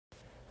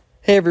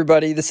Hey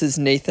everybody, this is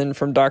Nathan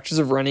from Doctors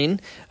of Running.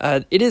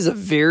 It is a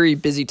very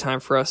busy time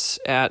for us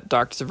at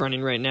Doctors of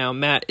Running right now.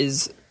 Matt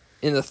is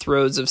in the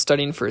throes of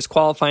studying for his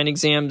qualifying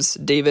exams.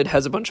 David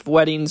has a bunch of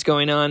weddings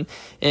going on,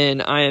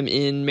 and I am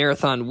in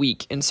marathon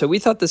week. And so we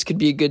thought this could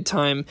be a good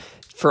time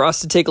for us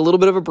to take a little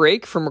bit of a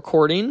break from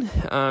recording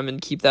and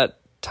keep that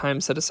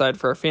time set aside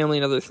for our family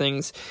and other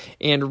things,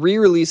 and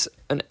re-release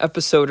an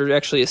episode, or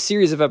actually a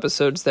series of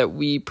episodes that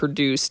we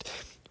produced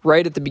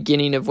right at the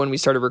beginning of when we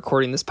started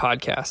recording this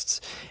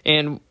podcast.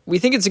 And we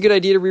think it's a good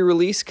idea to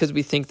re-release because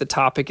we think the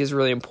topic is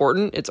really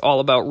important. It's all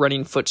about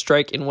running foot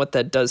strike and what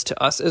that does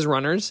to us as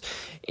runners.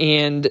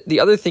 And the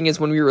other thing is,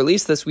 when we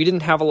released this, we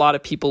didn't have a lot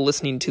of people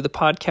listening to the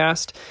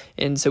podcast.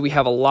 And so we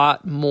have a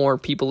lot more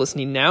people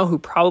listening now who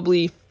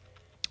probably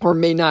or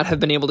may not have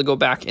been able to go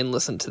back and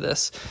listen to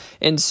this.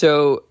 And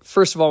so,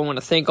 first of all, I want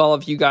to thank all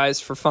of you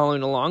guys for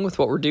following along with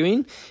what we're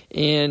doing.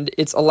 And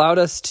it's allowed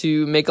us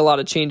to make a lot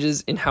of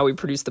changes in how we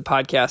produce the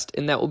podcast.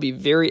 And that will be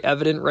very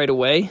evident right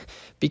away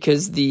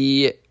because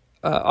the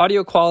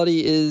audio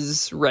quality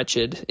is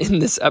wretched in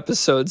this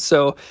episode.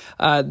 So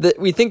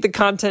we think the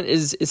content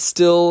is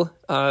still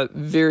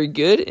very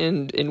good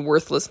and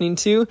worth listening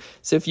to.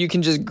 So if you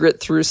can just grit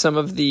through some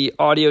of the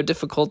audio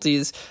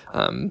difficulties,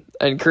 I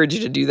encourage you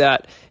to do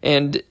that.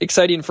 And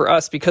exciting for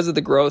us because of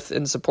the growth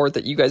and support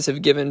that you guys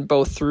have given,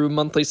 both through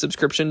monthly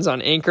subscriptions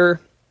on Anchor,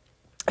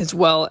 as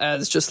well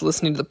as just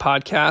listening to the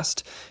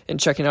podcast and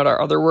checking out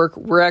our other work.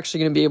 We're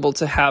actually going to be able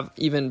to have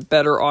even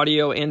better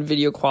audio and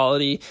video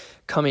quality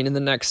coming in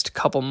the next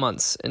couple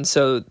months. And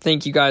so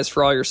thank you guys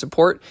for all your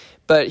support.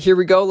 But here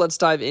we go. Let's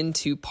dive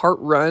into part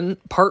one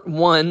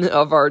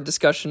of our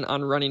discussion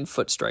on running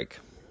foot strike.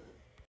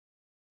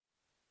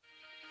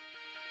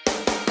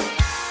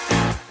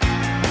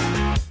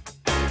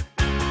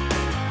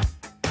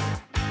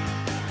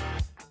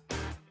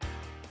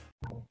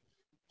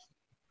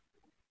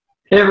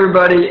 Hey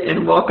everybody,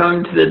 and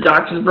welcome to the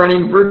Doctors of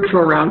Running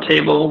virtual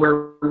roundtable,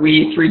 where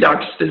we, three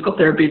doctors of physical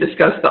therapy,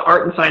 discuss the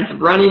art and science of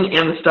running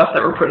and the stuff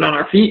that we're putting on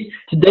our feet.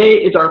 Today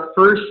is our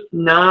first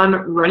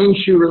non-running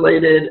shoe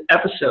related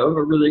episode.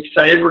 We're really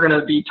excited. We're going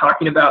to be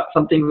talking about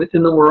something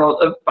within the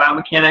world of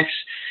biomechanics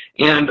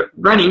and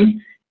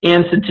running.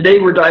 And so today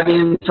we're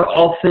diving into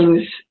all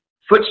things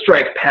foot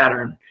strike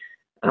pattern.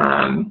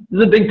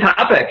 This is a big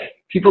topic.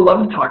 People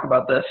love to talk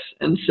about this,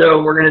 and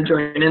so we're going to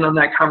join in on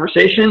that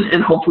conversation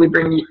and hopefully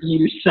bring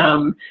you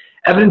some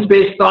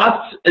evidence-based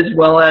thoughts, as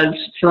well as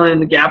filling in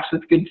the gaps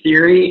with good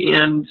theory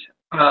and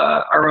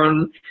our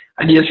own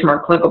ideas from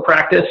our clinical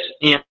practice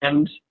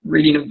and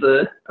reading of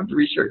the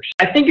research.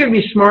 I think it would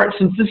be smart,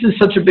 since this is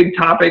such a big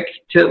topic,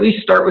 to at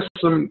least start with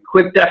some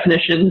quick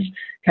definitions.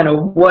 Kind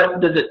of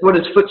what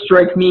does foot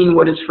strike mean?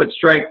 What is foot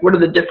strike? What are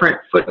the different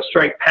foot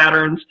strike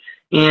patterns?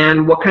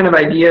 And what kind of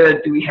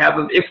idea do we have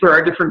of, if there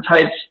are different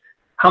types,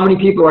 how many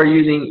people are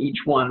using each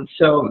one?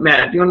 So,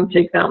 Matt, do you want to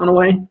take that one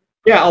away?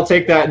 Yeah, I'll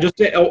take that.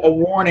 Just a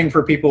warning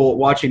for people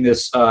watching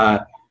this.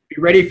 Be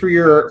ready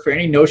for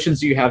any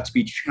notions you have to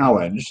be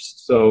challenged.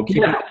 So keep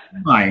it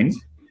in mind.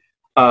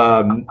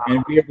 And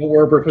what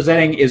we're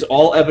presenting is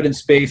all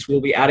evidence-based.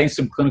 We'll be adding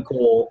some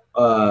clinical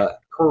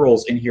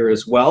curls in here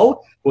as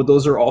well, but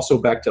those are also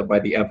backed up by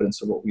the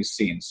evidence of what we've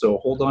seen. So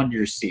hold on to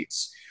your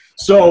seats.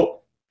 So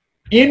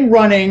in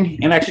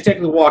running, and actually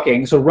technically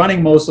walking, so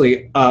running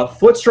mostly,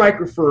 foot strike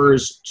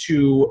refers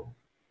to,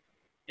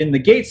 in the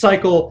gait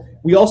cycle,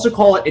 we also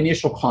call it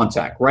initial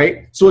contact,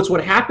 right? So it's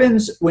what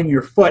happens when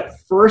your foot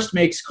first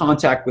makes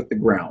contact with the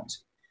ground.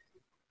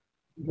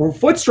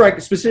 Foot strike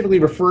specifically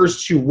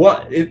refers to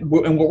and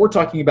what we're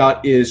talking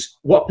about is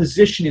what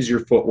position is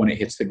your foot when it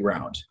hits the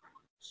ground.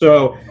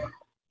 So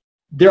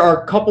there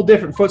are a couple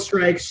different foot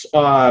strikes.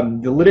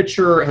 The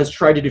literature has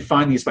tried to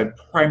define these by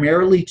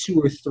primarily 2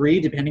 or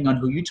 3, depending on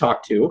who you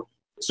talk to.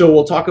 So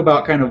we'll talk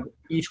about kind of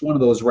each one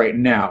of those right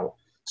now.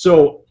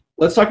 So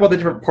let's talk about the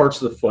different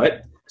parts of the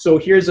foot. So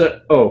here's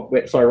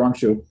wrong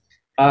shoe.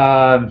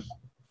 That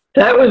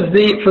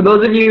was for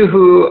those of you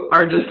who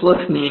are just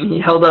listening, he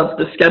held up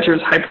the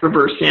Skechers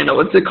Hyperburst sandal.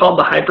 What's it called?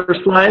 The Hyper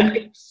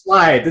Slide?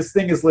 Slide. This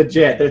thing is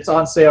legit. It's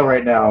on sale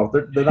right now.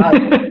 They're not...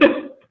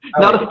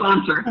 Not a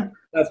sponsor.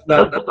 That's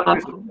not a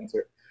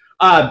sponsor.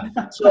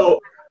 So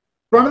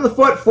front of the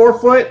foot,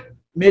 forefoot,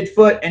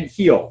 midfoot, and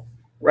heel,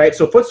 right?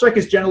 So foot strike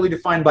is generally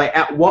defined by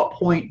at what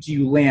point do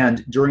you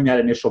land during that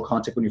initial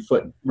contact when your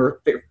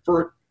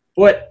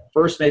foot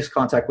first makes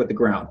contact with the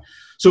ground.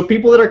 So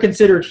people that are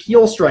considered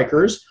heel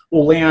strikers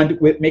will land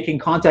with making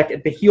contact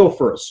at the heel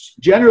first.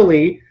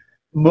 Generally,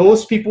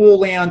 most people will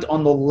land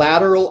on the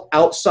lateral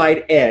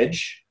outside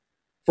edge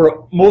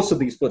for most of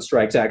these foot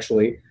strikes,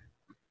 actually,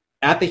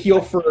 at the heel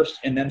first,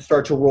 and then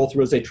start to roll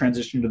through as they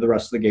transition to the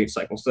rest of the gait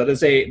cycle. So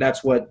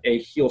that's what a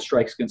heel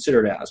strike is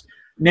considered as.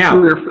 Now,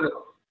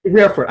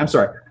 rear foot, I'm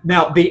sorry.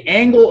 Now, the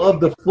angle of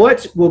the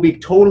foot will be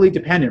totally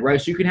dependent,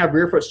 right? So you can have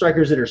rear foot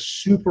strikers that are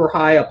super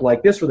high up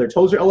like this, where their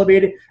toes are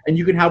elevated, and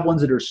you can have ones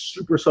that are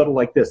super subtle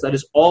like this. That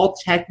is all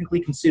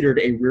technically considered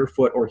a rear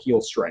foot or heel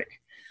strike.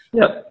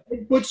 Yep.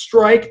 Midfoot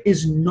strike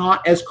is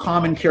not as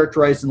common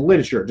characterized in the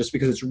literature, just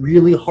because it's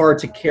really hard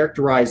to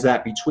characterize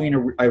that between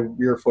a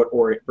rear foot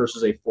or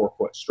versus a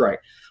forefoot strike.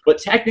 But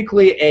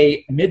technically,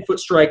 a midfoot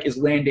strike is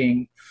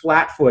landing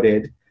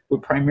flat-footed,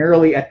 but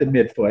primarily at the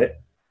midfoot,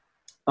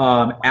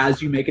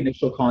 as you make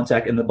initial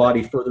contact and the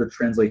body further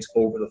translates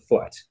over the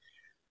foot.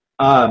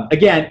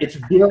 Again, it's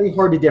very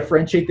hard to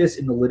differentiate this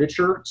in the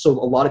literature, so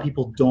a lot of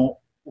people don't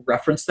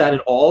reference that at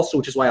all, so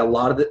which is why a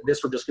lot of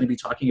this we're just going to be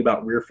talking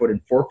about rear foot and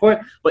forefoot,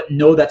 but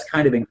no, that's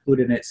kind of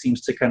included, and it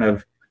seems to kind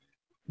of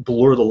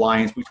blur the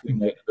lines between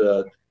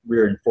the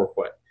rear and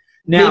forefoot.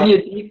 Now,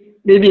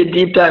 maybe a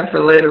deep dive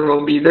for later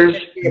will be and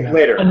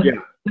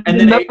then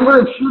the number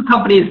of shoe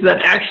companies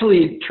that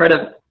actually try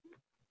to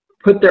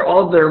put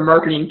all of their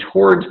marketing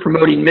towards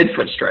promoting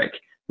midfoot strike.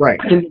 Right.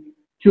 I can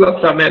two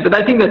up on that, but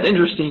I think that's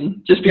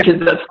interesting just because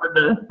that's hard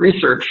to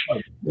research.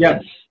 Yeah.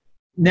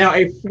 Now,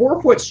 a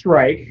forefoot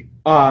strike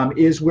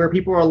is where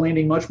people are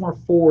landing much more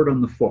forward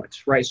on the foot,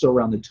 right? So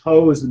around the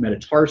toes, the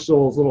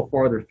metatarsals, a little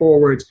farther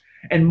forwards.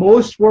 And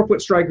most forefoot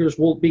strikers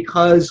will,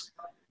 because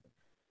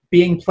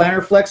being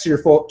plantar flex,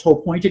 your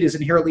toe pointed, is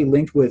inherently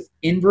linked with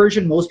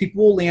inversion, most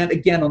people will land,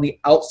 again, on the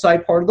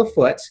outside part of the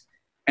foot,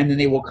 and then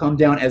they will come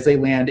down as they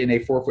land in a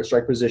forefoot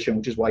strike position,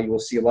 which is why you will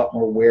see a lot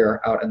more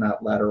wear out in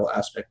that lateral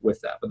aspect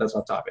with that. But that's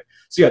off topic.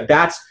 So yeah,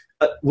 that's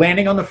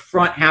landing on the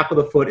front half of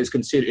the foot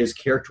is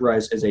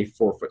characterized as a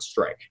forefoot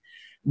strike.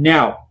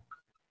 Now,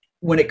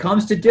 when it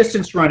comes to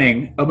distance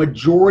running, a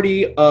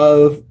majority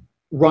of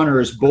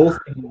runners, both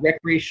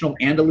recreational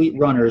and elite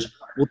runners,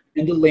 will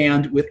tend to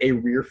land with a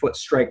rear foot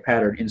strike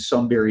pattern in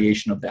some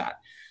variation of that.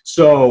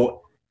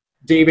 So,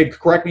 David,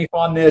 correct me if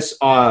on this.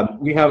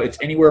 It's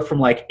anywhere from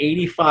like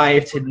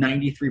 85 to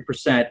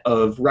 93%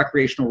 of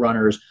recreational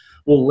runners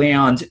will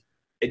land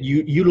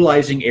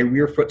utilizing a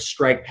rear foot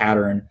strike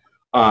pattern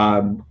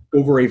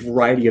over a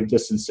variety of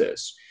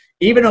distances.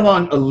 Even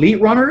among elite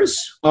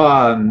runners,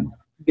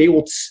 they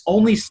will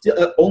only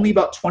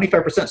about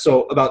 25%,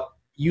 so about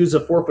use a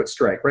forefoot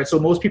strike, right? So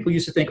most people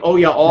used to think, oh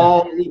yeah,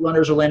 all elite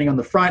runners are landing on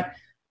the front.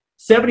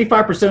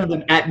 75% of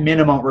them at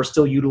minimum are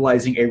still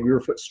utilizing a rear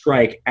foot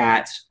strike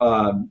in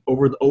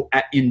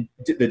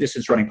the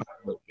distance running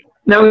population.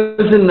 That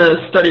was in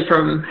the study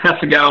from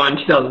Hasegawa in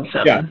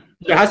 2007. Yeah,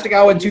 so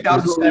Hasegawa in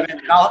 2007.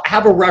 And I'll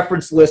have a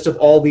reference list of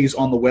all these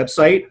on the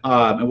website,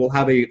 and we'll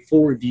have a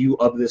full review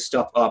of this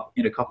stuff up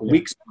in a couple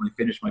weeks when I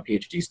finish my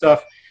PhD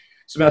stuff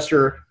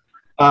semester.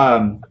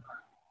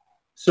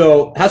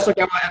 So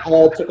Hasegawa et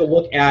al. Took a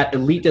look at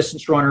elite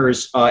distance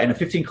runners in a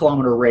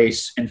 15-kilometer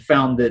race and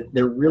found that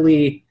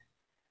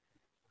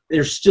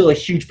there's still a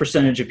huge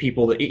percentage of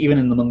people that even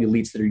among the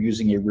elites that are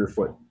using a rear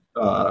foot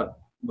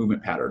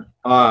movement pattern.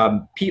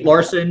 Pete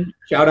Larson,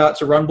 shout out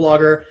to Run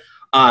Blogger.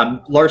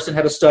 Larson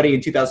had a study in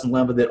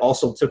 2011 that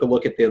also took a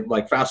look at the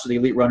faster the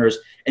elite runners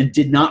and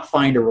did not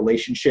find a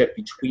relationship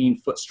between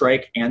foot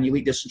strike and the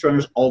elite distance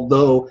runners,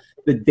 although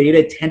the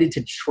data tended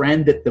to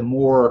trend that the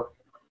more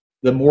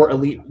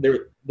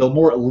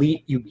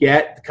elite you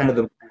get, kind of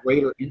the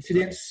greater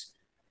incidence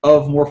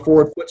of more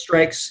forward foot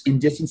strikes in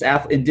distance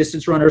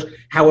runners.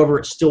 However,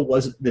 it still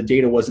wasn't, the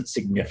data wasn't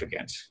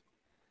significant.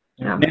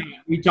 Yeah. Now,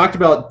 we talked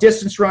about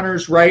distance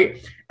runners,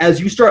 right? As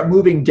you start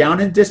moving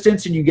down in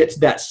distance and you get to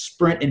that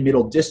sprint and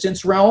middle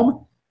distance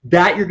realm,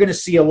 that you're going to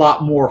see a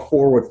lot more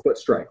forward foot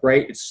strike,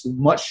 right? It's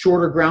much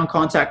shorter ground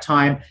contact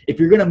time. If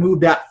you're going to move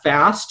that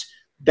fast,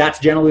 that's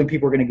generally when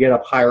people are going to get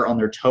up higher on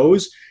their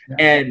toes. Yeah.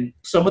 And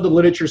some of the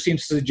literature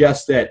seems to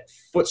suggest that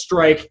foot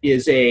strike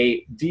is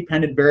a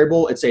dependent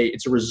variable. It's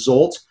a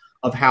result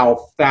of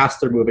how fast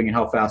they're moving and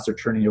how fast they're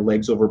turning your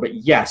legs over. But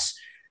yes,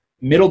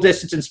 middle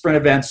distance and sprint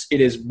events,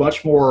 it is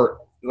much more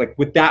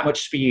with that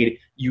much speed,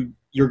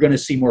 you're going to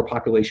see more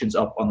populations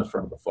up on the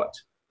front of the foot.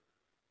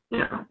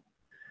 Yeah.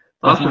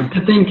 Awesome.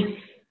 I think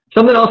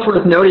something else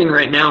worth noting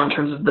right now in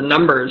terms of the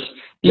numbers,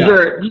 these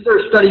are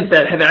studies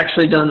that have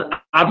actually done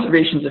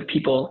observations of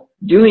people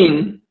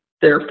doing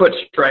their foot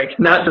strike,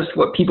 not just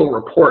what people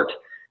report,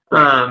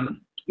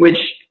 which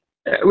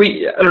I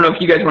don't know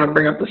if you guys want to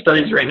bring up the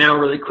studies right now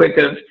really quick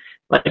of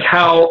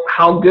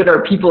how good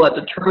are people at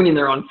determining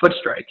their own foot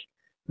strike.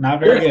 Not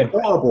very good.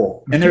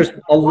 Horrible. And there's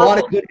a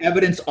lot of good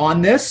evidence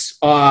on this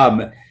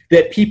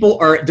that people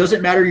it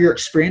doesn't matter your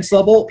experience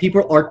level,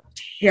 people are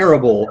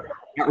terrible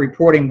at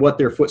reporting what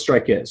their foot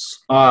strike is.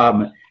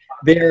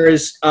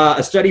 There's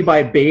a study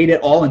by Bade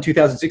et al. In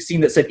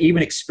 2016 that said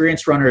even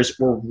experienced runners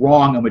were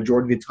wrong a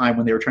majority of the time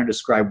when they were trying to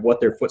describe what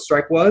their foot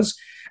strike was.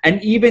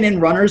 And even in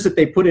runners that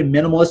they put in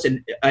minimalist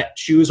and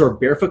shoes or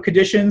barefoot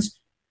conditions,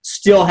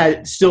 still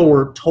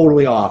were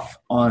totally off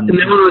on. And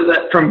that one was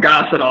from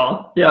Goss et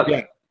al. Yep.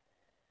 Yeah.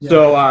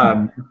 So,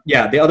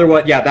 the other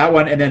one, that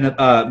one, and then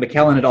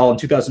McKellen et al. In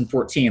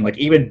 2014,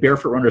 even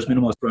barefoot runners,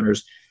 minimalist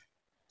runners,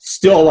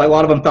 still, a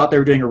lot of them thought they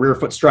were doing a rear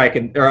foot strike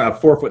or a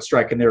forefoot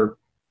strike, and they're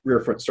rear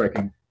foot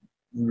striking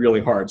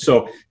really hard.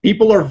 So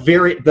people are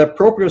the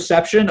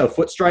proprioception of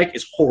foot strike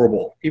is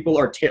horrible. People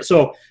are,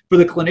 so for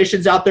the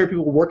clinicians out there,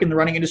 people who work in the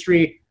running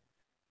industry,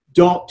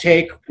 don't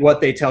take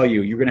what they tell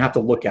you. You're going to have to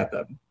look at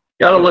them.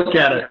 Got to look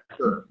at it.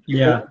 Sure.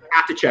 Yeah. You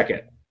have to check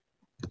it.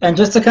 And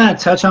just to kind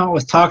of touch on what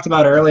was talked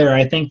about earlier,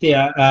 I think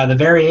the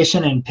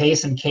variation in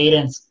pace and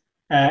cadence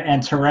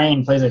and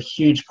terrain plays a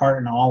huge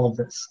part in all of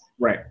this.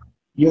 Right.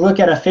 You look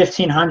at a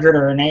 1500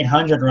 or an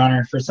 800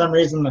 runner, for some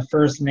reason the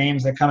first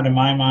names that come to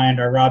my mind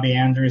are Robbie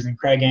Andrews and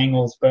Craig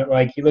Engels, but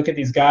like you look at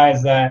these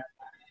guys that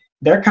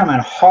they're coming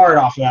hard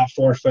off of that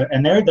forefoot,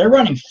 and they're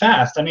running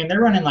fast. I mean,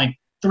 they're running like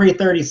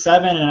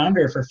 337 and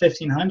under for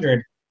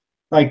 1500.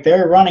 Like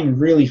they're running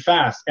really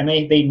fast, and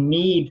they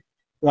need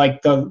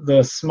like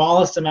the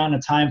smallest amount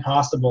of time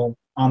possible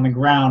on the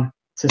ground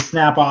to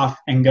snap off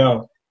and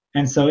go.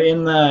 And so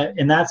in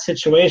that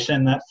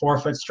situation, that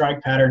forefoot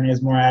strike pattern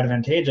is more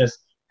advantageous,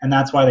 and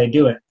that's why they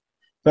do it.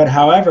 But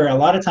however, a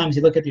lot of times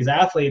you look at these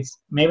athletes,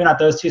 maybe not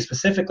those two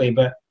specifically,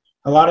 but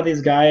a lot of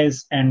these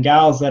guys and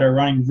gals that are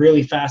running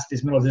really fast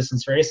these middle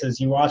distance races,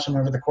 you watch them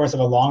over the course of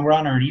a long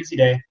run or an easy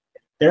day,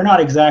 they're not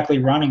exactly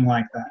running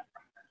like that.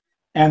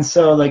 And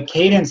so like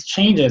cadence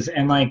changes,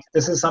 and like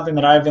this is something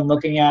that I've been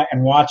looking at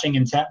and watching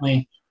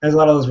intently. There's a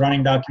lot of those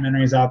running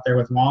documentaries out there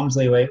with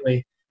Walmsley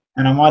lately,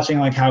 and I'm watching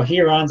like how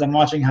he runs, I'm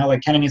watching how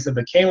like Kenenisa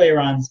Bekele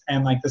runs,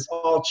 and like this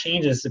all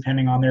changes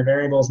depending on their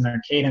variables and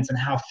their cadence and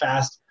how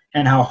fast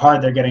and how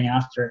hard they're getting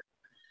after it.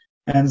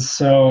 And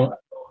so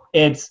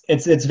it's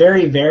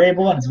very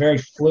variable and it's very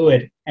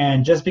fluid.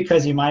 And just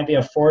because you might be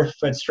a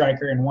forefoot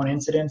striker in one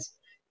incidence,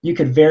 you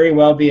could very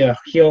well be a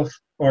heel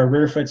or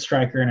rear foot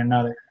striker in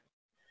another.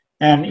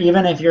 And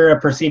even if you're a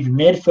perceived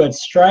midfoot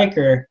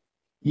striker,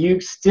 you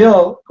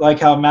still, like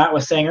how Matt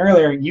was saying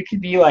earlier, you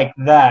could be like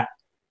that,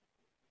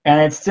 and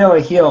it's still a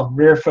heel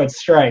rear foot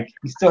strike.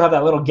 You still have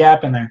that little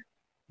gap in there.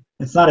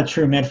 It's not a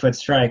true midfoot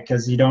strike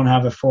because you don't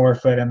have the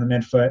forefoot and the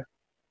midfoot.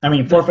 I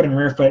mean, forefoot and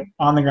rear foot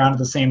on the ground at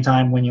the same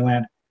time when you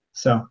land.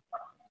 So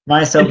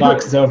my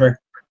soapbox is over.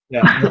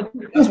 Yeah,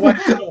 that's why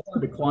it's so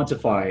hard to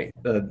quantify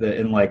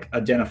and like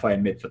identify a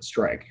midfoot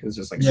strike. It's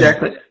just like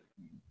exactly.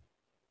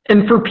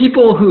 And for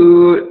people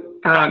who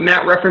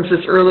Matt referenced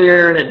this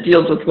earlier, and it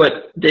deals with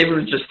what David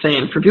was just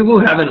saying. For people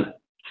who haven't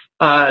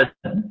done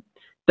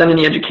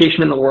any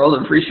education in the world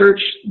of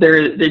research,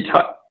 they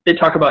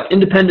talk about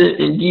independent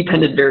and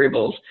dependent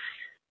variables.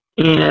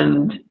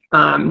 And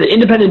the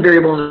independent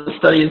variable in the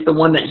study is the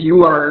one that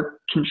you are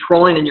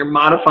controlling and you're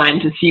modifying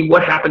to see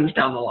what happens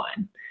down the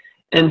line.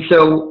 And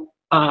so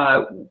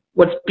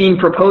what's being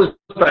proposed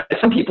by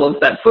some people is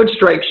that foot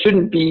strike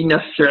shouldn't be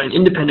necessarily an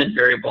independent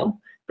variable,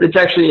 but it's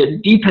actually a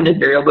dependent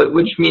variable,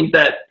 which means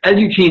that as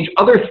you change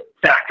other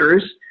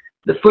factors,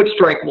 the foot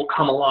strike will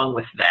come along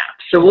with that.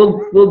 So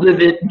we'll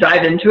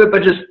dive into it,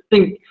 but just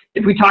think,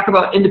 if we talk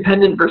about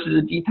independent versus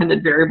a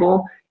dependent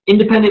variable,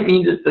 independent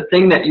means it's the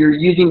thing that you're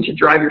using to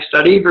drive your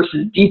study,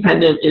 versus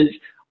dependent is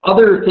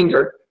other things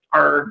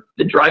are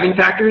the driving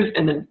factors,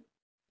 and then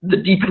the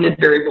dependent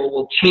variable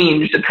will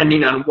change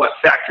depending on what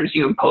factors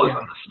you impose on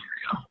the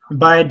scenario.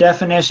 By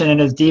definition, it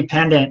is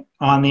dependent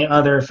on the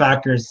other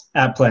factors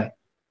at play.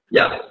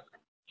 Yeah.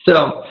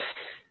 So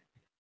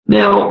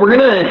now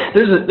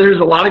there's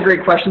a lot of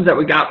great questions that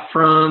we got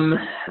from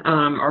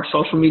our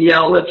social media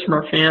outlets, from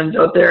our fans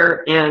out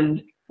there,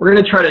 and we're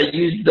going to try to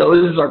use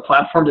those as our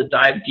platform to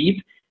dive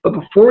deep. But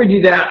before we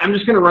do that, I'm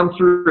just going to run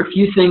through a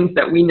few things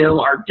that we know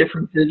are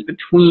differences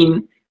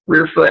between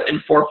rear foot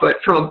and forefoot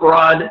from a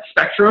broad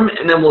spectrum,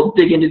 and then we'll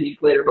dig into these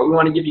later, but we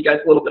want to give you guys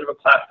a little bit of a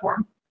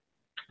platform.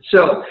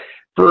 So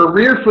for a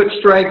rear foot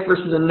strike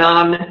versus a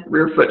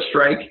non-rear foot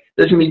strike,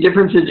 there's going to be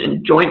differences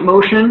in joint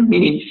motion,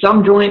 meaning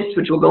some joints,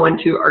 which we'll go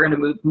into, are going to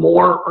move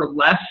more or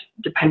less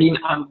depending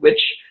on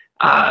which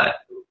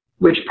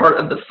part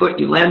of the foot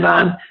you land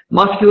on.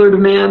 Muscular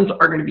demands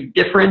are going to be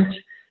different.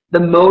 The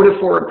mode of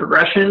forward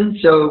progression,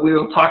 so we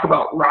will talk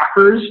about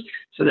rockers.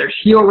 So there's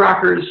heel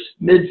rockers,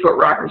 midfoot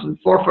rockers, and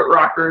forefoot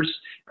rockers,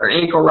 or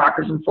ankle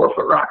rockers and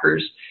forefoot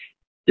rockers.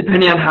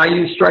 Depending on how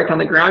you strike on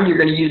the ground, you're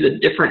going to use a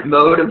different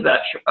mode of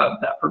that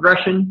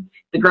progression.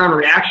 The ground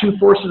reaction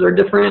forces are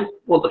different.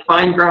 We'll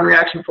define ground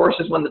reaction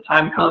forces when the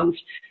time comes,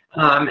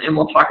 and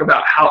we'll talk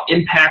about how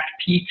impact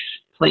peaks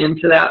play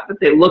into that, but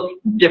they look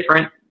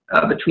different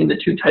between the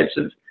two types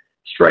of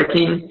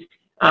striking.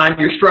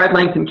 Your stride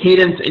length and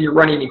cadence, and your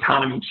running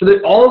economy. So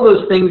that all of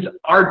those things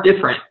are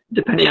different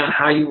depending on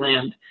how you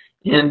land.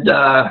 And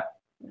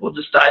we'll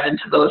just dive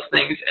into those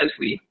things as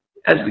we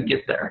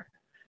get there.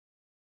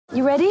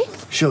 You ready?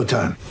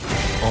 Showtime.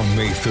 On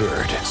May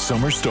 3rd,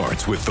 summer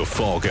starts with The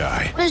Fall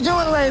Guy. What are you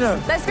doing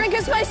later? Let's drink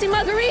a spicy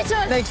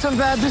margarita. Make some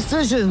bad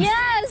decisions.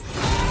 Yes!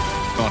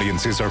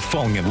 Audiences are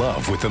falling in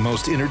love with the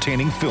most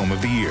entertaining film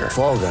of the year.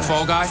 Fall Guy.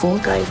 Fall Guy? Fall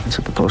Guy. That's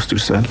what the poster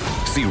said.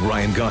 See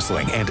Ryan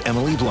Gosling and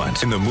Emily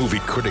Blunt in the movie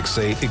critics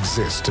say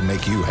exists to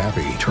make you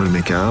happy. Trying to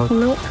make it out?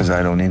 Nope. Because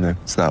I don't either.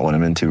 It's not what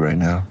I'm into right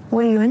now.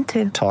 What are you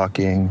into?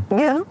 Talking.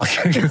 Yeah.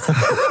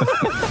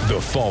 The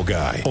Fall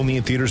Guy. Only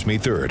in theaters May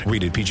 3rd.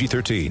 Rated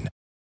PG-13.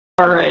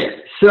 All right.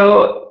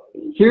 So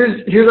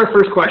here's our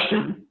first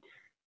question.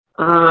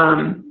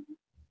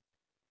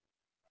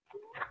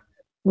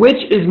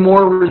 Which is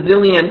more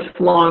resilient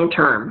long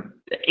term,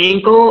 the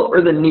ankle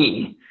or the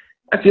knee?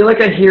 I feel like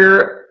I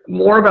hear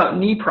more about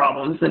knee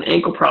problems than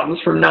ankle problems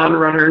from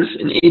non-runners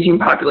in aging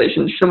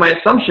populations. So my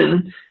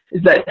assumption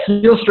is that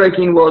heel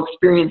striking will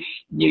experience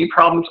knee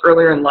problems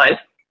earlier in life,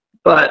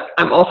 but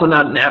I'm also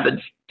not an avid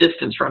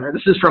distance runner.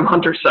 This is from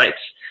Hunter Sites.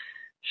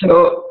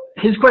 So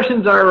his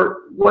questions are,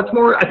 what's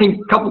more, I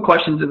think a couple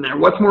questions in there.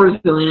 What's more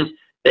resilient,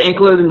 the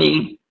ankle or the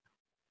knee?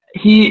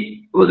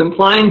 He was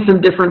implying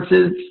some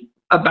differences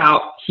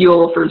about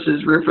heel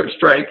versus rear foot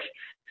strike.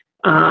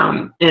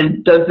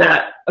 And does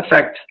that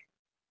affect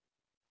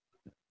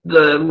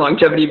the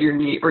longevity of your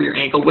knee or your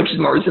ankle, which is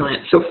more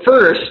resilient? So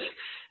first,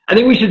 I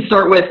think we should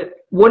start with,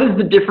 what is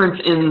the difference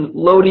in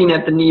loading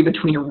at the knee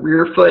between a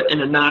rear foot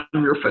and a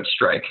non-rear foot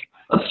strike?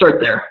 Let's start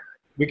there.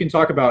 We can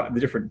talk about the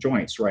different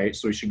joints, right?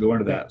 So we should go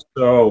into that.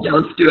 So yeah,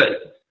 let's do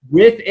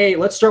it.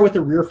 Let's start with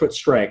the rear foot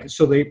strike.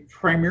 So the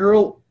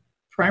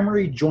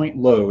primary joint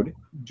load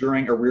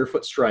during a rear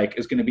foot strike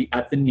is going to be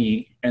at the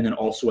knee and then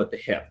also at the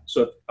hip.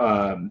 So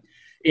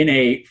in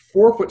a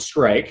forefoot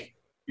strike,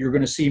 you're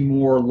going to see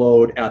more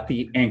load at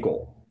the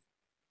ankle.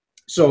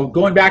 So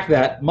going back to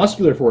that,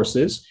 muscular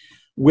forces,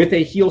 with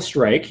a heel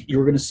strike,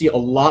 you're going to see a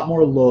lot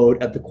more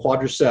load at the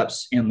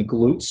quadriceps and the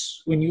glutes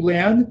when you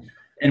land.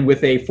 And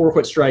with a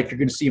forefoot strike, you're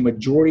going to see a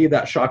majority of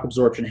that shock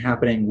absorption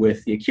happening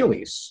with the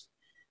Achilles.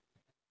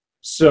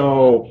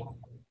 So,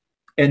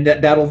 and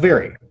that'll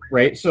vary,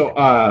 right? So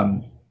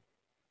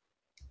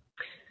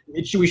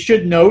we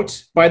should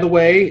note, by the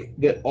way,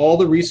 that all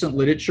the recent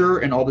literature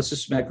and all the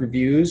systematic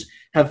reviews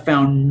have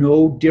found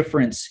no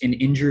difference in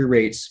injury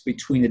rates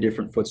between the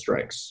different foot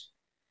strikes.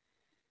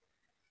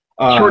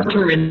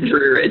 Short-term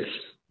injury rates.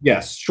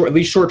 Yes, at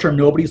least short-term.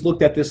 Nobody's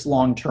looked at this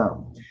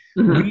long-term.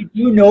 Mm-hmm. We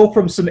do know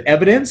from some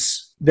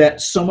evidence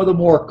that some of the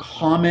more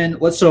common,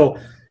 so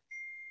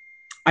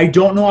I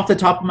don't know off the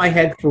top of my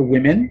head for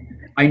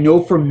women. I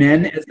know for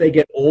men as they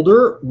get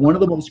older, one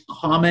of the most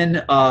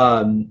common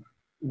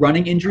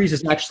running injuries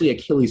is actually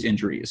Achilles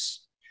injuries.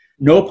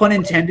 No pun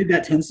intended,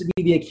 that tends to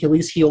be the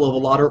Achilles heel of a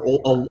lot of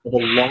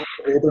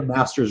older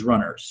masters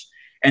runners.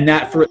 And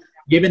that,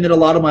 given that a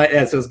lot of my,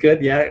 that sounds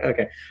good, yeah,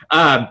 okay.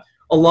 A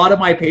lot of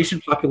my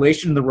patient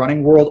population in the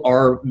running world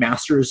are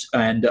masters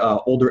and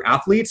older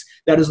athletes.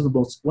 That is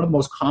one of the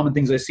most common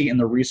things I see, and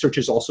the research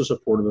is also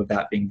supportive of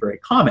that being very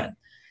common.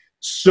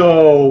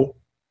 So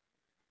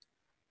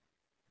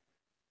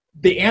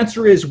the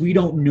answer is we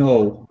don't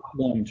know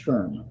long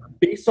term.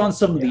 Based on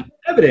some of the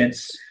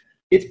evidence,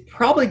 it's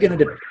probably going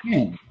to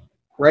depend,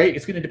 right?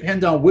 It's going to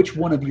depend on which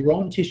one of your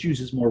own tissues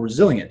is more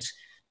resilient.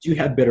 Do you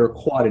have better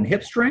quad and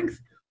hip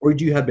strength, or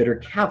do you have better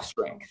calf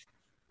strength?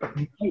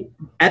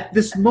 At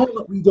this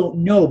moment, we don't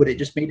know, but it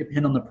just may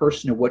depend on the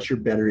person and what you're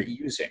better at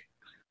using.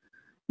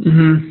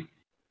 Mm-hmm.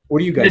 What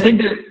do you guys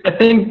think? I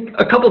think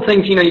a couple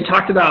things, you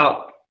talked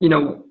about,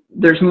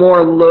 there's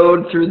more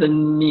load through the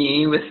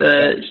knee with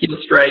a heel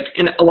strike,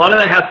 and a lot of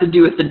that has to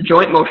do with the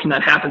joint motion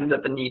that happens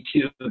at the knee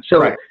too.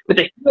 So right. With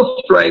a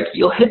heel strike,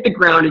 you'll hit the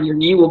ground and your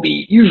knee will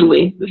be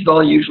usually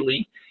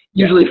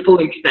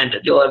fully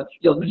extended. You'll have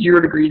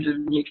 0 degrees of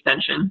knee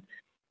extension,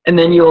 and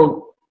then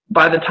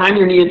by the time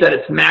your knee is at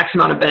its max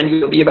amount of bend,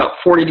 you'll be about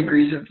 40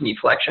 degrees of knee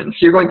flexion. So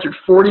you're going through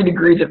 40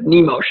 degrees of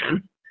knee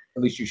motion.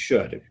 At least you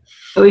should.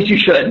 At least you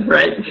should,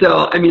 right?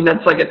 So, I mean,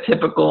 that's like a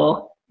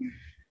typical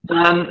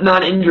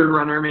non-injured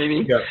runner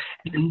maybe. Yeah.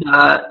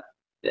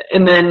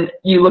 And then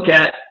you look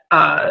at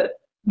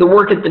the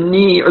work at the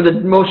knee or the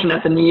motion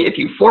at the knee if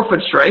you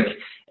forefoot strike.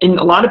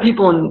 And a lot of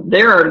people in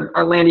there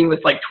are landing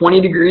with like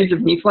 20 degrees of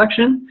knee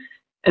flexion,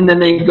 and then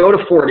they go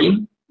to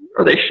 40,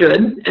 or they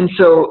should. And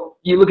so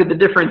you look at the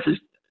differences.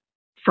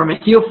 From a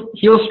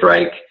heel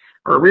strike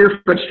or a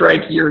rear foot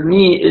strike, your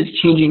knee is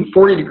changing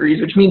 40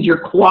 degrees, which means your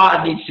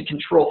quad needs to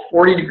control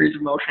 40 degrees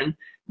of motion,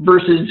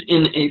 versus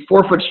in a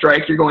forefoot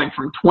strike, you're going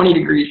from 20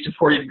 degrees to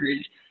 40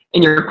 degrees,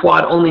 and your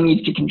quad only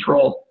needs to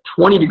control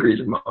 20 degrees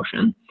of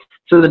motion.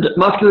 So the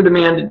muscular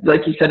demand,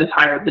 like you said, is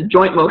higher. The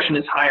joint motion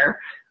is higher,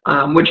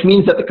 which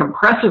means that the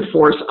compressive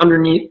force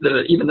underneath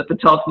even the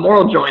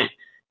patellofemoral joint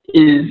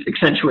is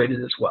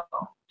accentuated as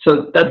well.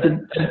 So that's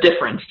a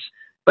difference.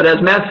 But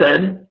as Matt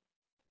said,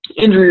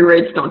 injury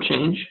rates don't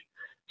change.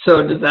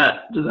 So does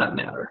that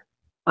matter?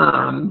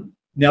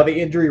 Now the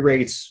injury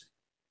rates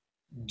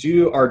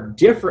are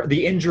different.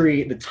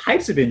 The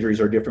types of injuries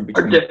are different.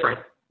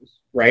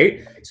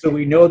 Right? So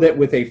we know that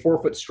with a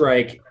forefoot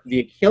strike,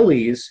 the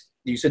Achilles,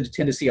 you tend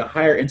to see a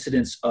higher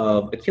incidence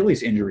of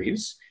Achilles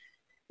injuries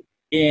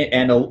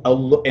and a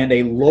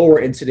lower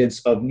incidence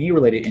of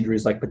knee-related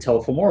injuries like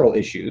patellofemoral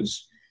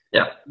issues.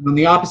 Yeah. On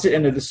the opposite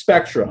end of the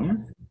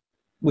spectrum,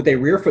 with a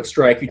rear foot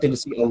strike, you tend to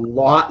see a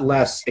lot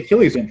less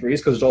Achilles injuries,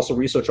 because there's also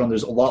research on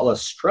there's a lot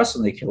less stress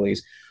on the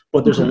Achilles,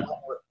 but there's a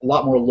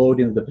lot more load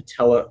into the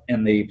patella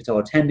and the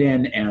patella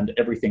tendon and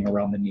everything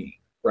around the knee,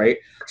 right?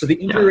 So the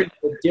injuries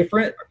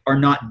are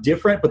not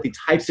different, but the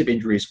types of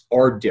injuries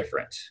are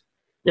different.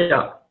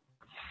 Yeah.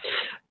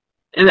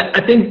 And I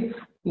think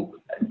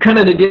kind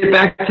of to get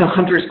back to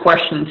Hunter's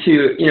question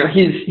too,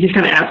 he's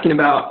kind of asking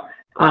about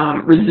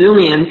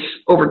resilience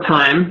over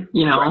time.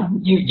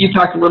 You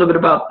talked a little bit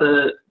about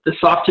the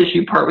soft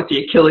tissue part with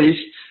the Achilles.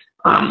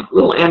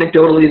 little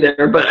anecdotally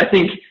there, but I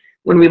think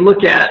when we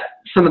look at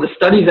some of the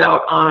studies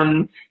out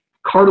on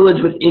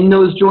cartilage within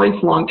those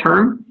joints long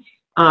term,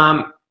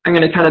 I'm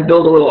going to kind of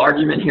build a little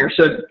argument here.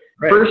 So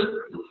first,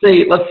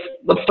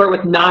 let's start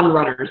with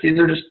non-runners. These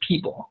are just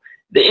people.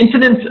 The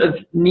incidence of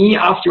knee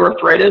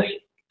osteoarthritis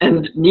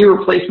and knee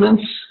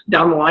replacements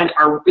down the line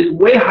is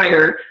way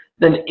higher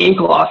than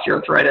ankle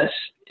osteoarthritis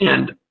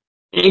and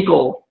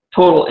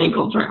total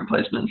ankle joint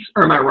replacements.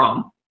 Or am I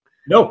wrong?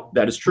 No,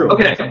 that is true.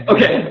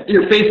 Okay.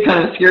 Your face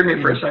kind of scared me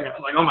for a second. I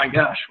was like, oh my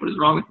gosh, what is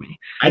wrong with me?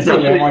 I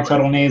say more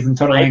total knees and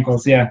total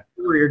ankles, yeah.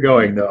 Where you're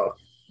going, though.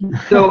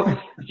 So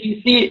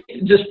you see,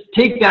 just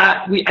take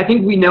that. I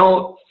think we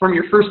know from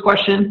your first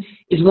question,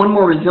 is one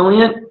more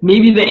resilient?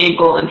 Maybe the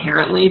ankle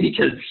inherently,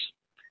 because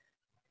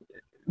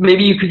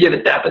maybe you could give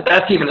it that, but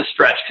that's even a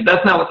stretch because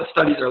that's not what the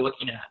studies are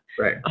looking at.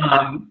 Right.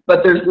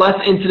 But there's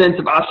less incidence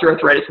of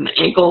osteoarthritis in the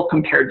ankle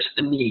compared to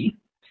the knee.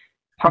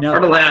 Part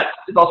of that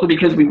is also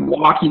because we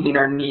walk using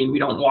our knee, we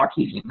don't walk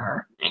using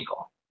our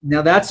ankle.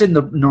 Now that's in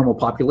the normal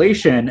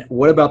population.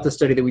 What about the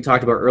study that we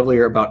talked about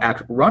earlier about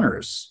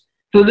runners?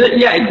 So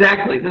yeah,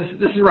 exactly. This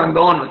is where I'm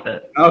going with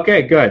it.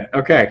 Okay, good.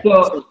 Okay.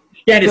 So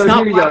again, it's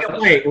not black and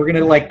white. We're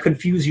gonna like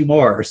confuse you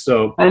more.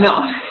 So I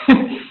know.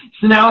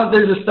 So now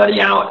there's a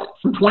study out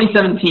from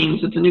 2017.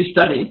 So it's a new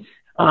study.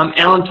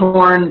 Alan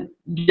Torn,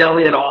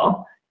 Gelli et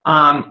al.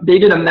 They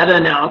did a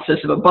meta-analysis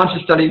of a bunch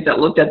of studies that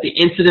looked at the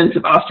incidence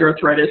of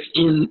osteoarthritis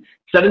in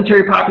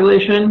sedentary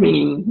population,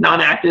 meaning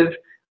non-active,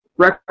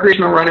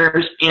 recreational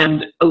runners,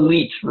 and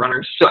elite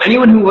runners. So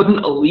anyone who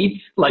wasn't elite,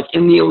 like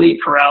in the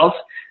elite corrals,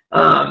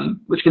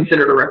 was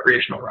considered a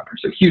recreational runner.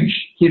 So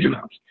huge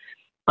amounts.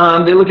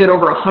 They looked at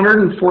over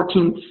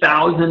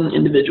 114,000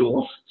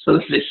 individuals. So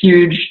this is a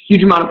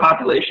huge amount of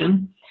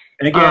population.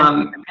 And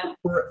again,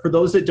 for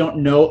those that don't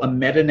know, a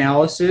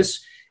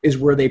meta-analysis is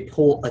where they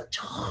pull a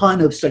ton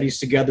of studies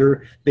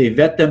together. They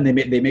vet them.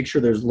 They make sure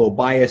there's low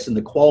bias and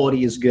the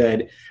quality is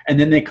good. And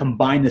then they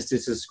combine the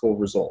statistical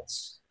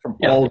results from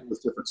all of those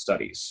different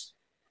studies.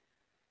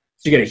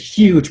 So you get a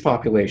huge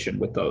population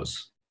with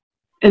those.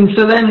 And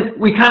so then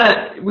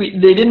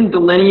they didn't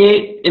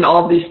delineate in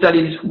all of these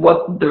studies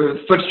what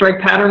the foot strike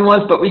pattern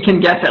was, but we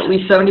can guess at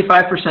least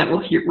 75%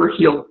 were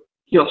heel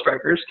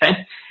strikers,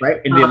 okay?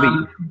 Right, in the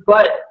elite.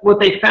 But what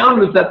they found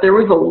was that there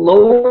was a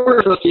lower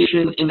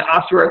association in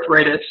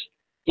osteoarthritis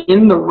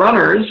in the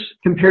runners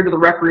compared to the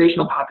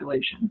recreational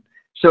population.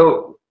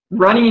 So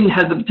running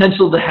has the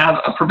potential to have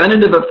a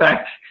preventative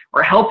effect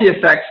or healthy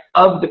effects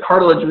of the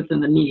cartilage within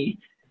the knee.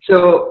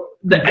 So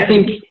I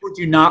think people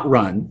do not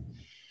run,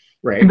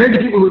 right? Compared to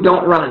people who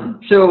don't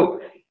run.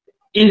 So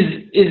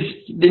is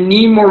the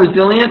knee more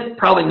resilient?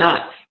 Probably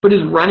not. But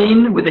is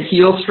running with a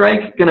heel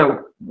strike going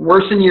to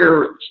worsen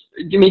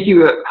make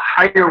you a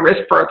higher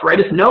risk for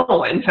arthritis?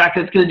 No. In fact,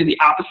 it's going to do the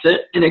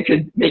opposite, and it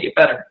could make it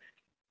better.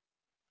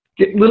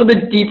 Get a little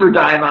bit deeper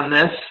dive on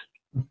this.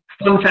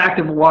 Fun fact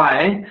of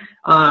why.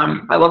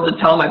 I love to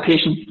tell my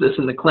patients this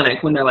in the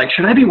clinic when they're like,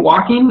 should I be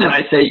walking? And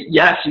I say,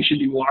 yes, you should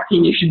be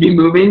walking. You should be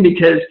moving,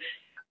 because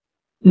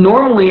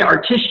normally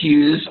our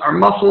tissues, our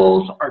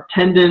muscles, our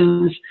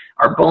tendons,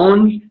 our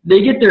bones,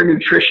 they get their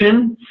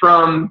nutrition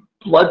from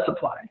blood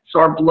supply. So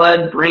our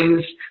blood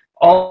brings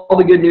all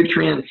the good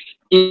nutrients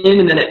in,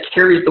 and then it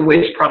carries the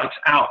waste products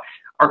out.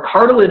 Our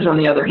cartilage, on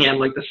the other hand,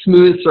 like the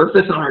smooth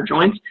surface on our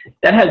joints,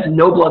 that has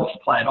no blood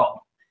supply at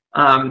all.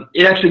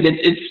 It actually gets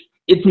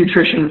its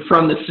nutrition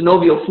from the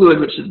synovial fluid,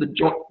 which is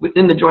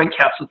within the joint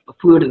capsule, the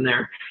fluid in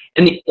there.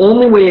 And the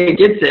only way it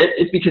gets it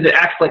is because it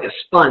acts like a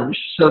sponge.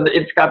 So that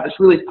it's got this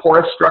really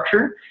porous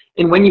structure.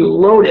 And when you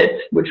load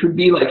it, which would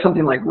be like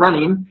something like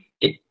running,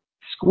 it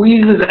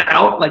squeezes it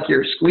out like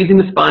you're squeezing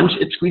the sponge.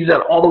 It squeezes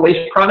out all the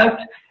waste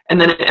product. And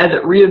then as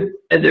it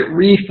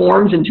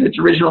reforms into its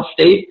original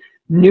state,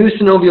 new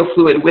synovial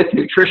fluid with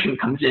nutrition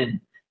comes in.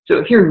 So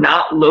if you're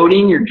not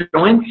loading your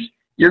joints,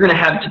 you're going to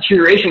have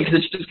deterioration because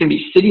it's just going to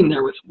be sitting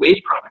there with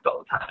waste product all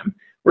the time.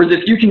 Whereas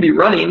if you can be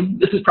running,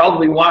 this is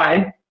probably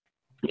why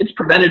it's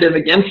preventative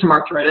against some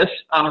arthritis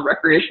on a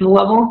recreational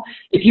level.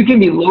 If you can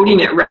be loading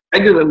it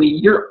regularly,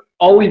 you're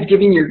always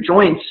giving your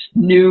joints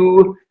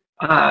new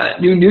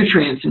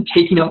nutrients and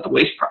taking out the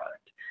waste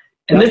product.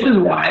 And this is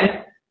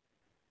why.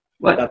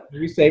 What?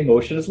 We say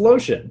motion is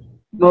lotion.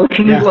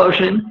 Motion is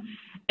lotion.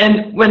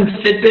 And when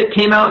Fitbit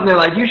came out and they're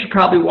like, you should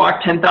probably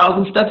walk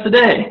 10,000 steps a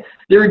day,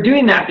 they were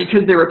doing that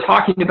because they were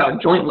talking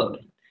about joint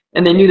loading.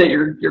 And they knew that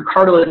your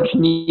cartilage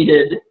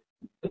needed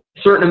a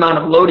certain amount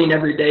of loading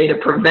every day to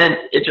prevent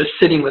it just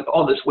sitting with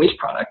all this waste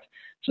product.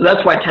 So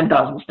that's why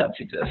 10,000 steps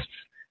exists.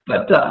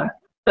 But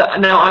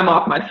now I'm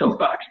off my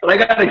soapbox. But I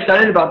got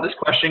excited about this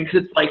question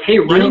because it's like, hey,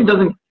 running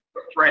doesn't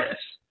cure arthritis.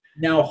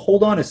 Now,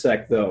 hold on a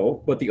sec,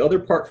 though. But the other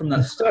part from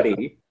that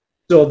study,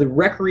 so the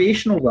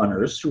recreational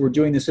runners who were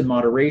doing this in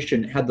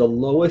moderation had the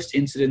lowest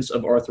incidence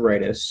of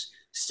arthritis,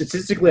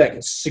 statistically,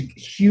 like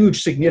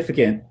huge,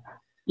 significant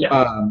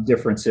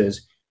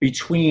differences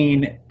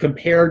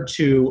compared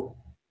to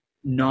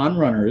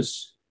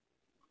non-runners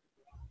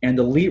and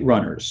elite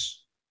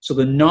runners. So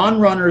the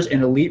non-runners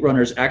and elite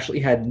runners actually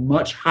had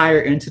much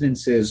higher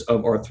incidences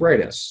of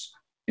arthritis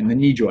in the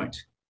knee joint.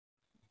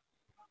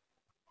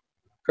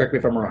 Correct me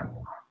if I'm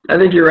wrong. I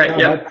think you're right.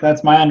 Yeah.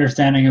 That's my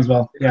understanding as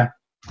well. Yeah.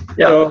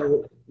 Yeah.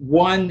 So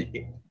one,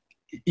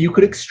 you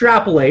could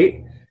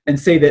extrapolate and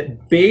say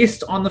that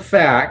based on the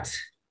fact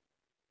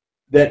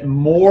that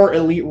more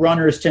elite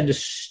runners tend to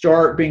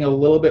start being a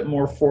little bit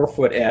more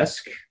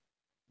forefoot-esque,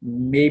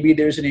 maybe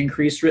there's an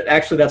increased risk.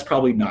 Actually, that's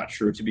probably not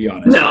true, to be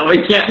honest. No,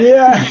 we can't.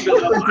 Yeah.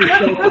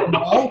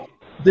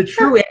 The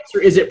true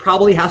answer is it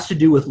probably has to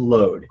do with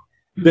load.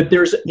 That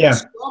there's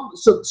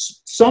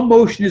some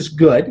motion is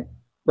good,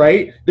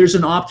 right? There's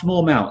an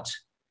optimal amount.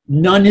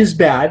 None is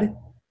bad,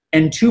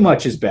 and too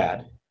much is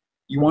bad.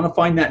 You want to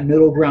find that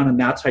middle ground, and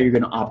that's how you're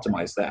going to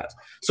optimize that.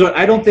 So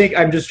I don't think,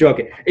 I'm just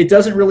joking.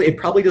 It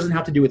probably doesn't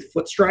have to do with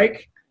foot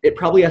strike. It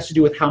probably has to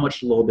do with how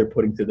much load they're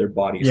putting through their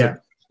bodies. Yeah.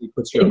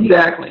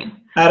 Exactly.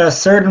 At a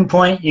certain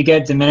point, you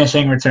get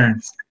diminishing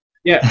returns.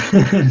 Yeah.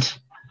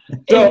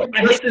 So,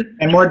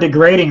 and more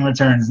degrading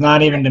returns,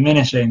 not even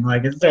diminishing.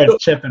 Like it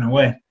starts chipping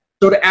away.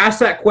 So to ask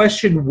that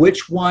question,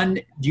 which one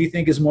do you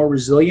think is more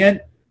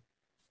resilient?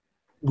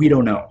 We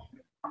don't know.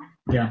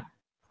 Yeah.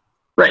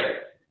 Right.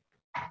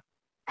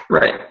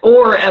 Right.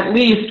 Or at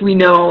least we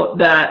know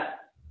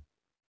that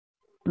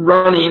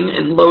running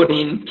and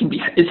loading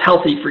is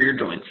healthy for your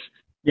joints.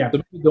 Yeah.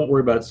 So don't worry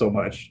about it so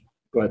much.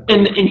 But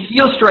and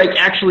heel strike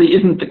actually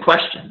isn't the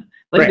question.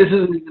 Like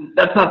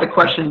that's not the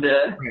question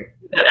that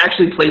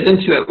actually plays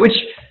into it, which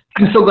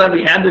I'm so glad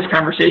we had this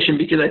conversation,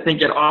 because I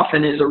think it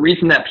often is a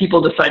reason that people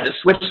decide to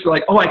switch. They're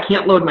like, oh, I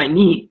can't load my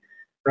knee.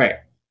 Right.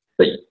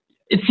 But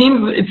it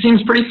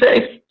seems pretty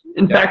safe.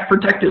 In fact,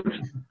 protective.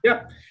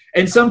 Yeah.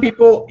 And some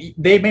people,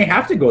 they may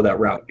have to go that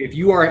route. If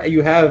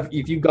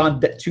you've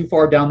gone too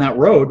far down that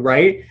road,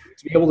 right,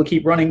 to be able to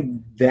keep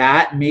running,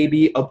 that may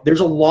be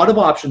there's a lot of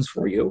options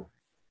for you.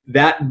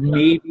 That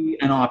may be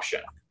an option,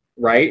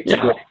 right?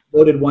 Yeah. So if you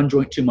loaded one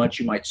joint too much,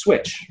 you might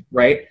switch,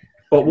 right?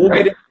 But we'll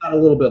get into that a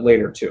little bit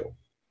later too.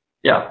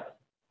 Yeah.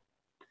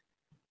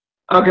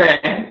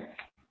 Okay.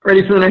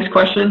 Ready for the next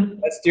question?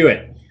 Let's do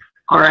it.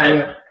 All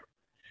right.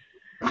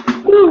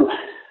 Woo.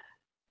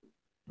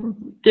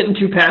 Getting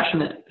too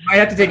passionate. I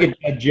have to take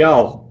a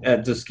gel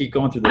to just keep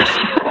going through this.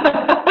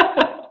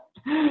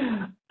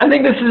 I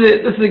think this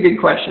is a good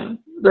question.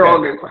 They're all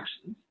good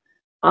questions.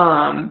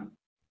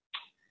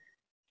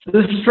 So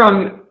this is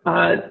from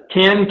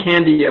Tan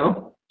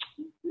Candio.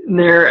 And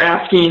they're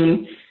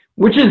asking,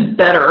 which is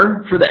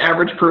better for the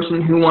average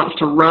person who wants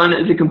to run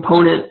as a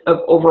component of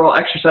overall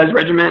exercise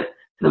regimen? And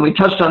then we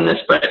touched on this,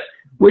 but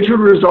which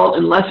would result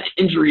in less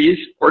injuries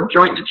or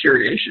joint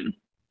deterioration?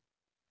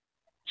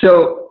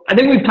 So I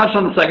think we've touched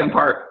on the second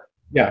part.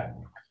 Yeah.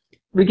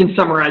 We can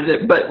summarize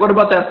it, but what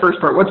about that first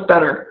part? What's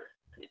better?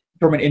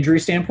 From an injury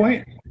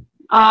standpoint?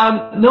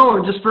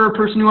 No, just for a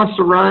person who wants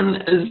to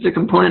run as a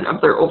component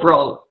of their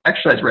overall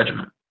exercise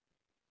regimen.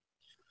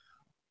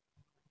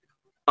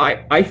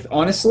 I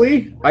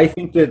honestly, I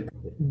think that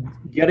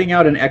getting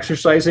out and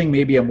exercising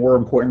may be a more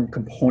important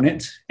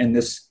component in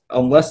this.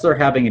 Unless they're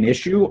having an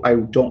issue, I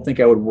don't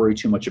think I would worry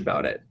too much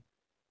about it.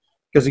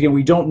 Because again,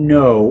 we don't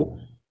know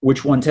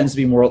which one tends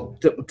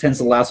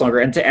to last longer.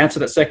 And to answer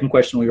that second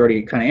question we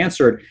already kind of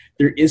answered,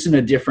 there isn't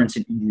a difference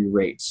in injury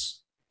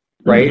rates,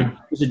 right? Mm-hmm.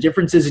 There's a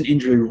differences in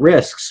injury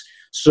risks.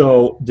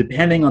 So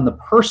depending on the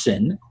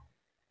person,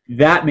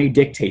 that may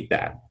dictate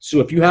that.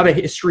 So if you have a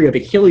history of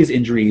Achilles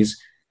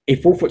injuries, a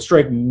forefoot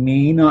strike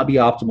may not be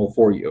optimal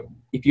for you.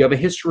 If you have a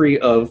history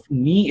of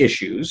knee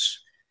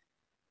issues,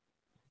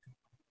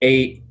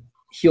 a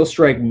heel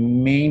strike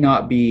may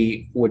not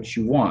be what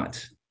you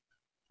want,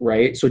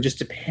 right? So it just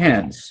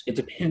depends. It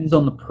depends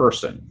on the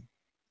person.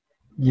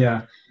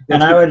 Yeah.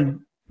 And I would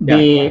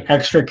be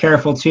extra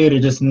careful too to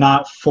just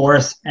not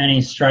force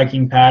any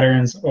striking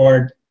patterns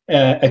or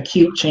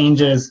acute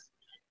changes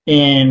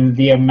in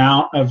the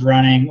amount of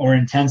running or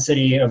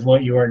intensity of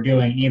what you are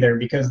doing either,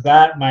 because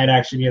that might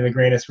actually be the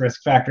greatest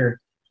risk factor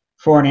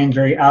for an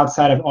injury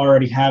outside of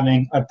already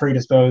having a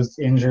predisposed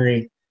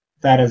injury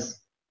that is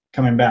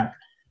coming back.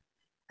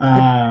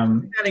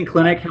 In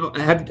clinic,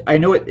 I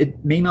know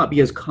it may not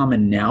be as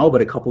common now,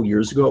 but a couple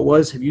years ago it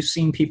was. Have you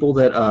seen people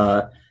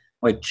that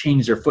like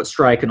change their foot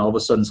strike and all of a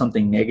sudden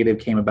something negative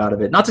came about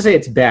of it? Not to say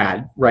it's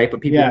bad, right?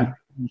 But people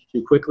change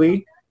too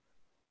quickly.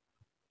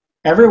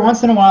 Every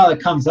once in a while it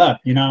comes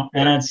up, you know,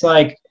 and it's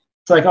like,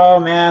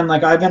 oh man,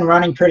 like I've been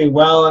running pretty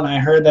well, and I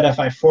heard that if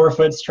I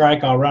forefoot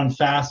strike, I'll run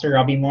faster,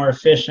 I'll be more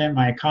efficient,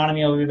 my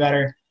economy will be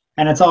better,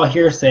 and it's all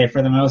hearsay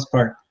for the most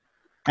part.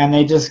 And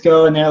they just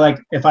go and they're like,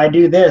 if I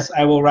do this,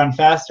 I will run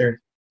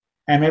faster.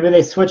 And maybe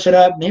they switch it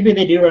up, maybe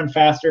they do run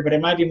faster, but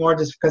it might be more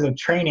just because of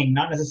training,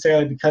 not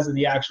necessarily because of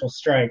the actual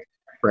strike.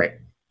 Right.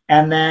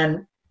 And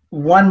then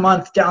 1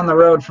 month down the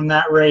road from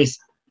that race,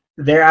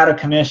 they're out of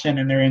commission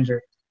and they're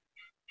injured.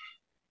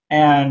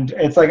 And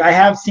it's like, I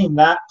have seen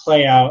that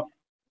play out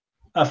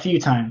a few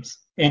times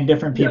in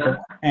different people.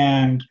 Yeah.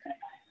 And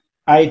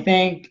I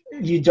think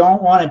you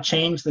don't want to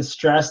change the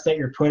stress that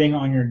you're putting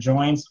on your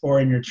joints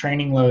or in your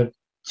training load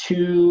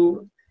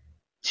too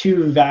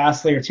too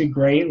vastly or too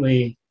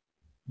greatly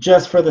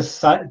just for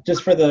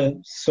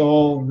the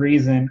sole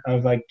reason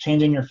of like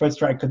changing your foot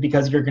strike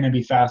because you're going to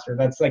be faster.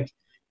 That's like,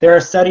 there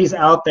are studies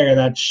out there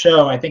that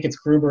show, I think it's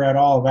Gruber et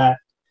al., that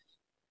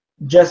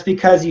just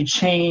because you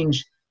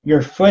change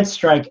your foot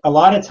strike, a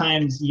lot of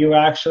times you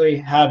actually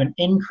have an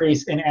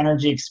increase in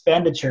energy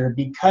expenditure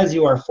because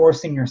you are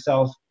forcing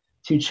yourself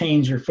to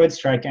change your foot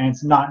strike, and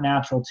it's not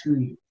natural to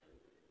you.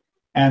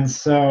 And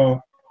so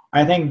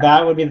I think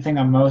that would be the thing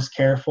I'm most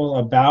careful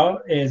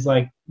about, is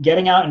like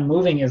getting out and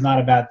moving is not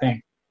a bad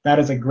thing. That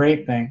is a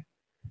great thing.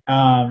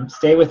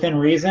 Stay within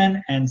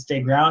reason and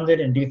stay grounded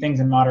and do things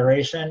in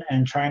moderation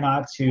and try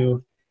not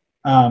to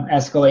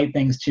escalate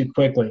things too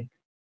quickly.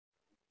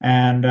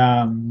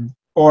 And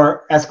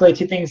or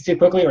escalate things too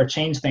quickly or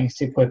change things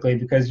too quickly,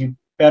 because you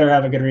better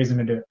have a good reason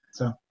to do it.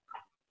 So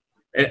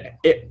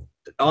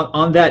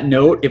on that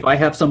note, if I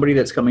have somebody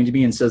that's coming to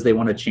me and says they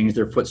want to change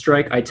their foot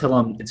strike, I tell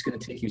them it's going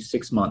to take you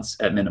 6 months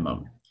at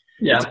minimum.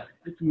 Yeah. It's going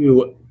to take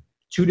you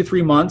 2 to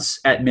 3 months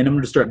at minimum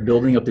to start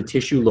building up the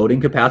tissue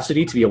loading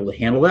capacity to be able to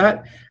handle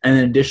that, and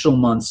then additional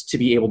months to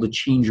be able to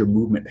change your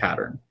movement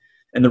pattern.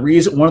 And we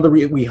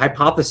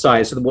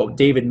hypothesized what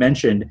David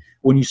mentioned,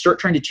 when you start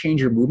trying to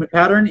change your movement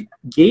pattern,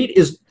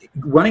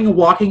 running and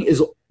walking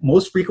is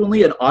most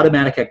frequently an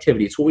automatic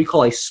activity. It's what we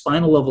call a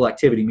spinal level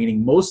activity,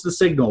 meaning most of the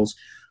signals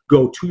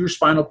go to your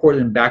spinal cord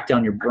and back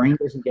down. Your brain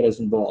doesn't get as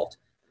involved.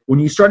 When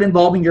you start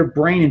involving your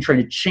brain and trying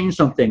to change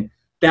something,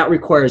 that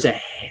requires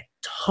a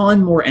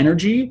ton more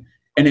energy,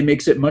 and it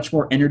makes it much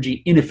more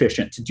energy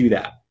inefficient to do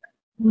that.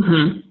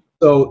 Mm-hmm.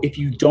 So if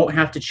you don't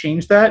have to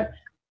change that,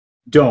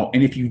 don't.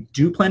 And if you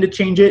do plan to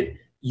change it,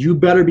 you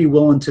better be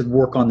willing to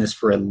work on this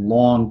for a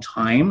long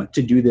time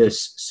to do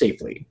this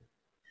safely.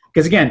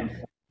 Because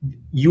again,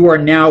 you are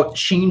now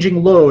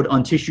changing load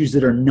on tissues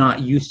that are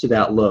not used to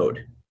that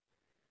load.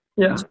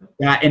 Yeah.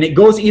 And it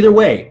goes either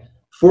way.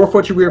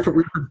 Forefoot to rear foot,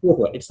 rear foot to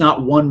forefoot. It's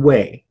not one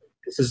way.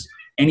 This is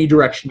any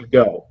direction you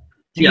go.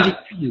 Yeah.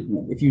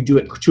 If you do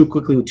it too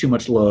quickly with too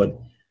much load,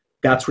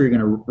 that's where you're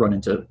going to run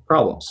into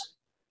problems.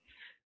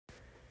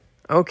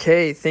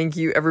 Okay, thank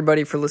you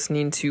everybody for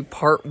listening to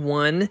part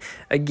 1.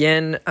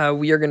 Again,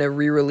 we are going to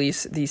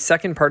re-release the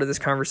second part of this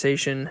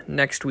conversation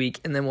next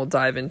week, and then we'll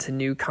dive into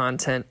new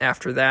content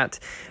after that.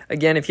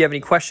 Again, if you have any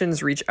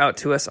questions, reach out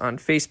to us on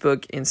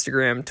Facebook,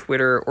 Instagram,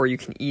 Twitter, or you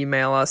can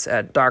email us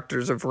at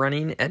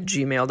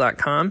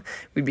doctorsofrunning@gmail.com.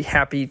 We'd be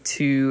happy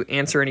to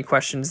answer any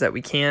questions that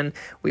we can.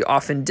 We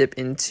often dip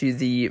into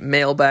the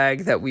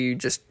mailbag that we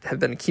just have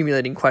been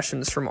accumulating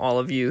questions from all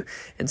of you,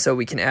 and so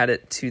we can add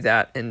it to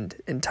that and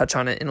touch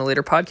on it in a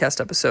later podcast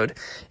episode.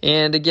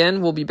 And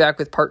again, we'll be back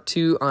with part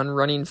 2 on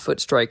running foot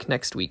strike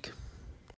next week.